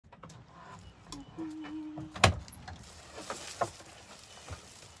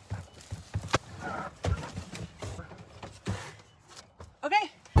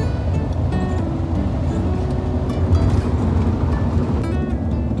Okay.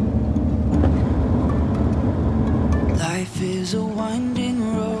 Life is a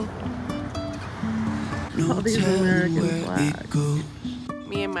winding road. No telling where it goes.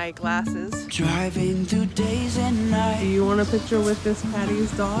 Me and my glasses. Driving through days and nights. Do you want a picture with this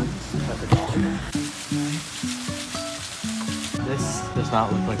Patty's dog? This does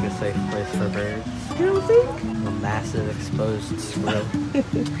not look like a safe place for birds. You don't think? A massive exposed squirrel.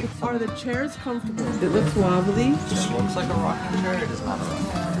 Are the chairs comfortable? It looks wobbly. It looks like a rocking chair. It is not a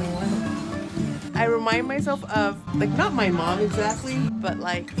rocking chair. I remind myself of, like, not my mom exactly, but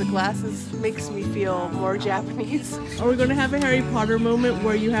like the glasses makes me feel more Japanese. Are we gonna have a Harry Potter moment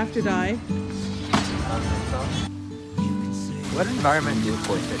where you have to die? What environment do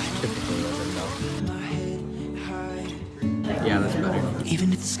koi fish typically live in though? Yeah, that's better.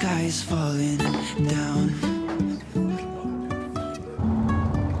 Even if the sky is falling down.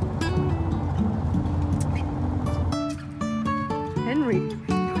 Henry,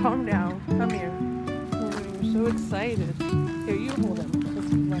 calm down. Come here. We're so excited. Here, you hold him.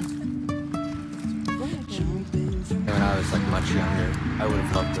 Go ahead, Henry. When I was like much younger, I would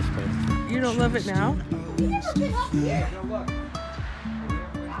have loved this place. You don't love it now?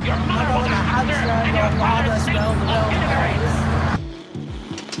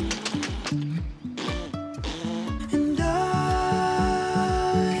 And I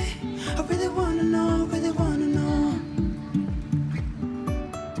really wanna know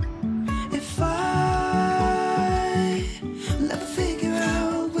if I'll ever figure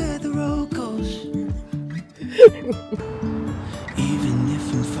out where the road goes. Even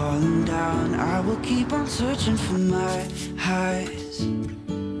if I'm falling down, I will keep on searching for my highs.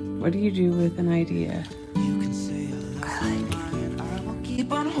 What do you do with an idea? You can say I like it. I will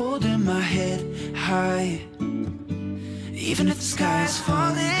keep on holding my head high. Even if the sky is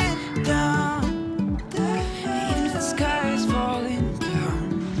falling down. Even if the sky is falling down.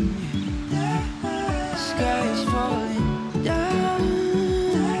 The sky is falling down.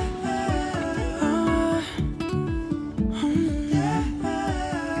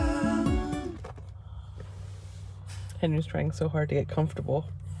 Henry's trying so hard to get comfortable.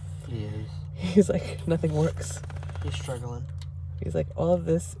 He is. He's like, nothing works. He's struggling. He's like, all of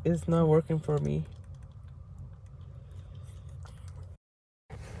this is not working for me.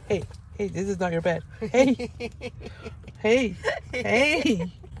 Hey, this is not your bed. Hey, hey.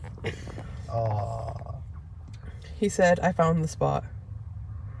 Aww. He said, I found the spot.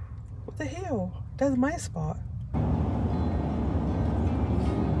 What the hell? That's my spot.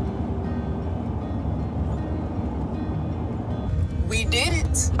 We did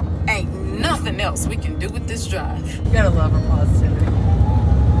it. Ain't nothing else we can do with this drive. You gotta love her positivity.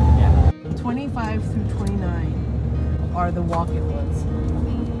 Yeah. 25 through 29 are the walk-in ones.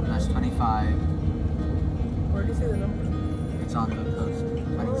 That's 25. Where do you see the number? It's on the post.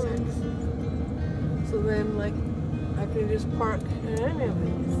 26. So then, like, I can just park and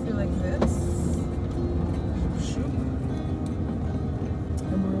everything like this. Shoot.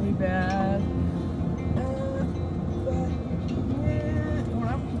 I'm really bad.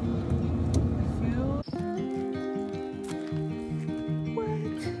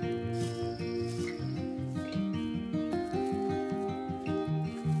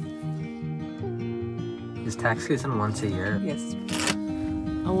 Is tax season once a year? Yes.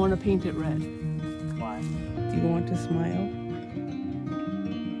 I want to paint it red. Why? Do you want to smile?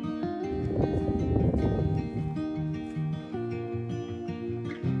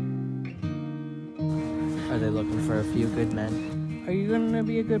 Are they looking for a few good men? Are you going to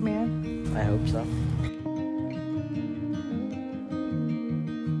be a good man? I hope so.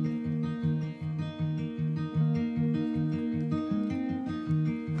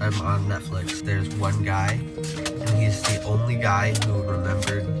 I'm on Netflix. There's one guy, and he's the only guy who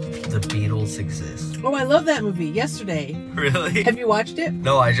remembered the Beatles exist. Oh, I love that movie. Yesterday. Really? Have you watched it?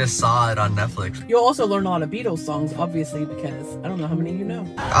 No, I just saw it on Netflix. You'll also learn a lot of Beatles songs, obviously, because I don't know how many you know.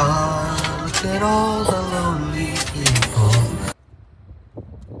 Oh, look at all the lonely people.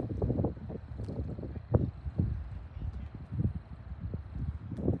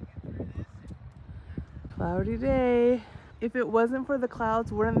 Cloudy day. If it wasn't for the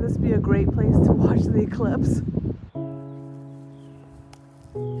clouds, wouldn't this be a great place to watch the eclipse?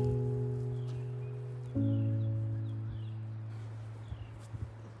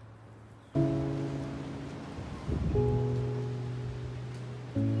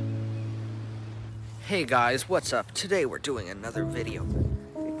 Hey guys, what's up? Today we're doing another video.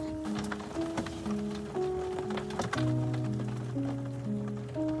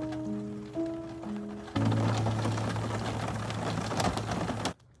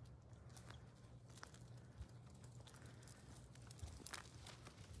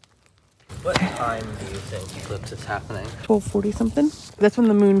 What time do you think eclipse is happening? 12:40 something. That's when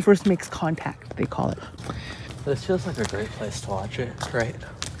the moon first makes contact, they call it. This feels like a great place to watch it, right?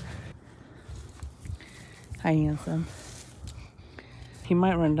 Hi, handsome. He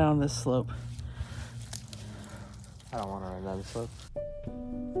might run down this slope. I don't want to run down the slope.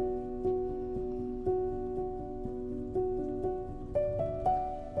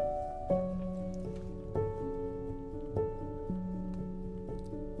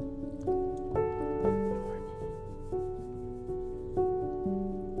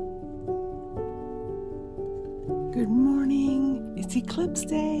 Good morning. It's eclipse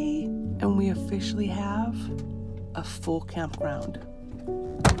day, and we officially have a full campground.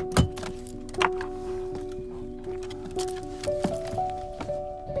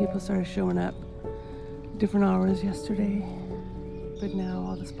 People started showing up different hours yesterday, but now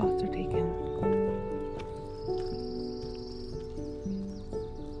all the spots are taken.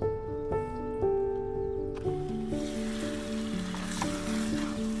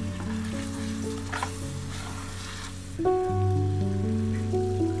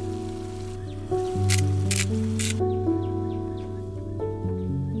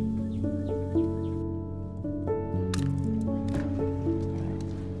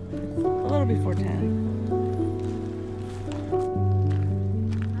 Before 10.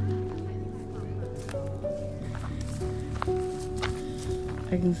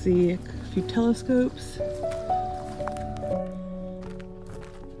 I can see a few telescopes.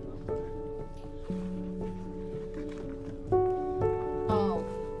 Oh,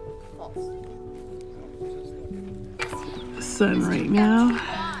 false. The sun right now.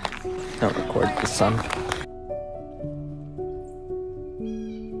 Don't record the sun.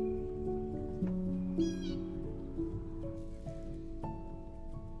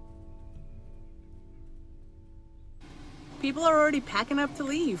 People are already packing up to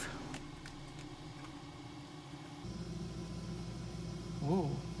leave. Ooh.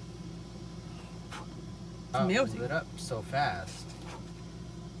 Amazing. Lit up so fast.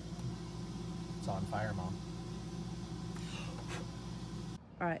 It's on fire, Mom.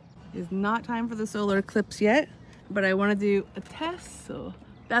 All right, it's not time for the solar eclipse yet, but I want to do a test. So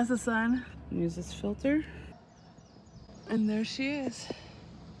that's the sun. Use this filter. And there she is.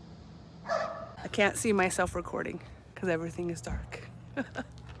 I can't see myself recording because everything is dark.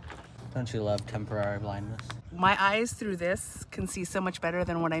 Don't you love temporary blindness? My eyes through this can see so much better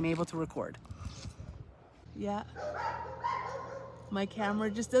than what I'm able to record. Yeah. My camera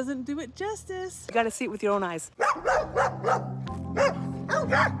just doesn't do it justice. You gotta see it with your own eyes.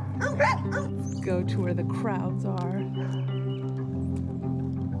 Go to where the crowds are.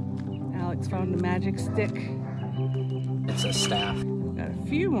 Alex found a magic stick. It's a staff. Got a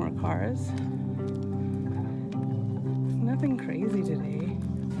few more cars. Nothing crazy today.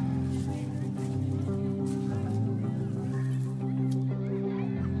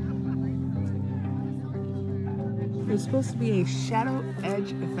 There's supposed to be a shadow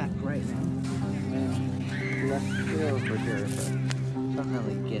edge effect right now. Less clear over here, but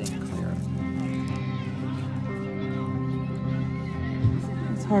definitely getting clearer.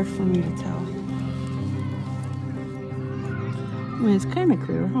 It's hard for me to tell. I mean, it's kind of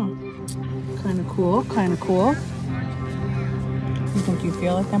clear, huh? Kind of cool, kind of cool. You think you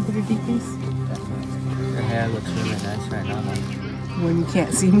feel a temperature decrease? Definitely. Your hair looks really nice right now, though. When you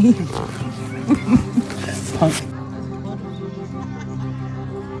can't see me.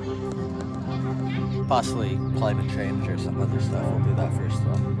 Possibly climate change or some other stuff. We'll do that first,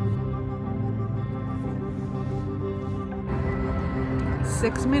 though.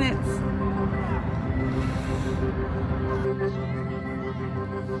 6 minutes.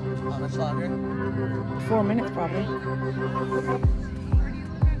 How much longer? 4 minutes probably.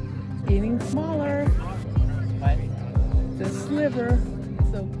 Getting smaller. The sliver.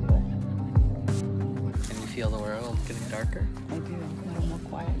 So cool. Can you feel the world getting darker? I do. A little more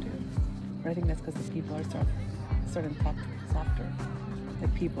quiet too. But I think that's because the people are starting to talk softer.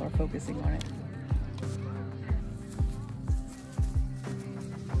 Like people are focusing on it.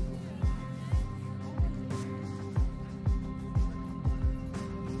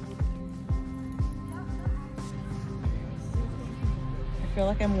 I feel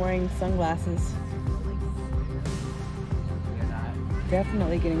like I'm wearing sunglasses. You're not.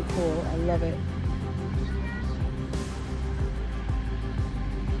 Definitely getting cool. I love it.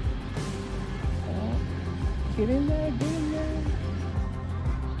 Get in there, get in there.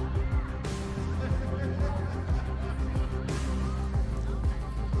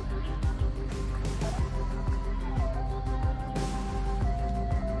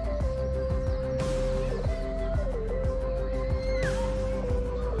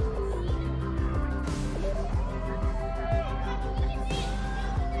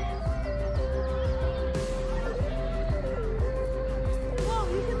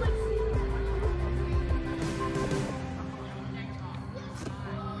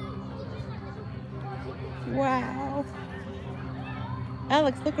 Wow.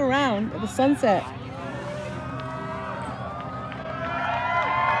 Alex, look around at the sunset.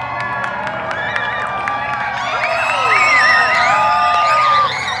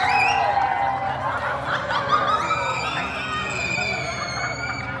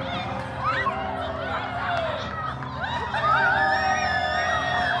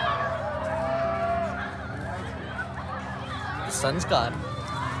 The sun's gone.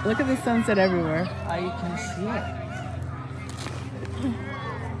 Look at the sunset everywhere. I can see it.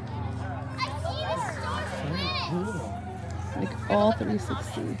 Like all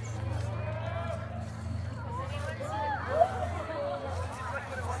 360.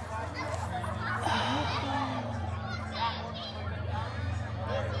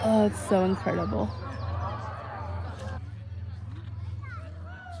 Oh, it's so incredible.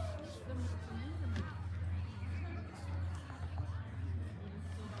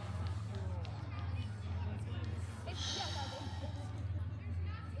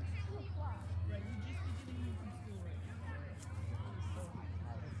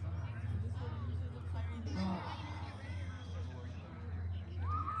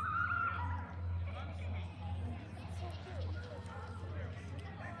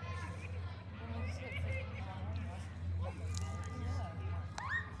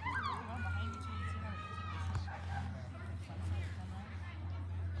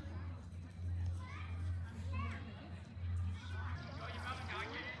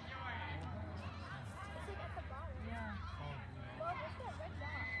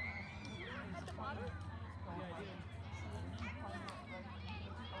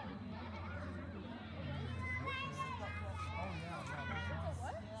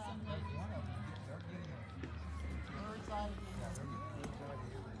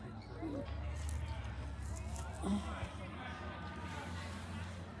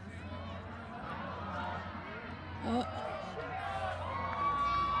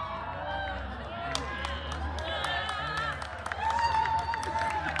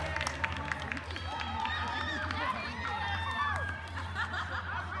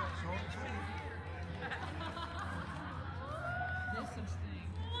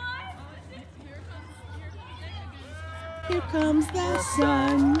 Here comes the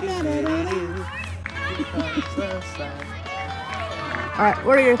sun. All right,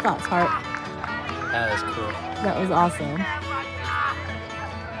 what are your thoughts, Hart? That was cool. That was awesome.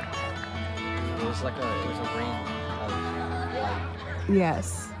 It was like a ring of light.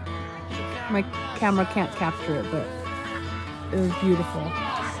 Yes. My camera can't capture it, but it was beautiful.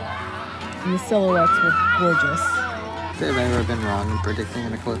 And the silhouettes were gorgeous. They've ever been wrong in predicting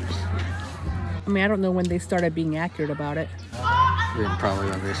an eclipse? I mean, I don't know when they started being accurate about it. Probably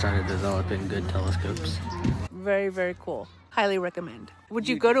when they started developing good telescopes. Very, very cool. Highly recommend. Would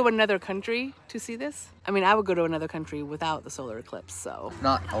you go to another country to see this? I mean, I would go to another country without the solar eclipse, so.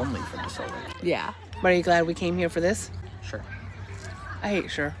 Not only for the solar. Yeah. But are you glad we came here for this? Sure. I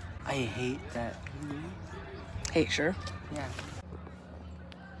hate sure. I hate that. Hate sure. Yeah.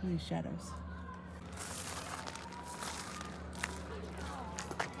 These shadows.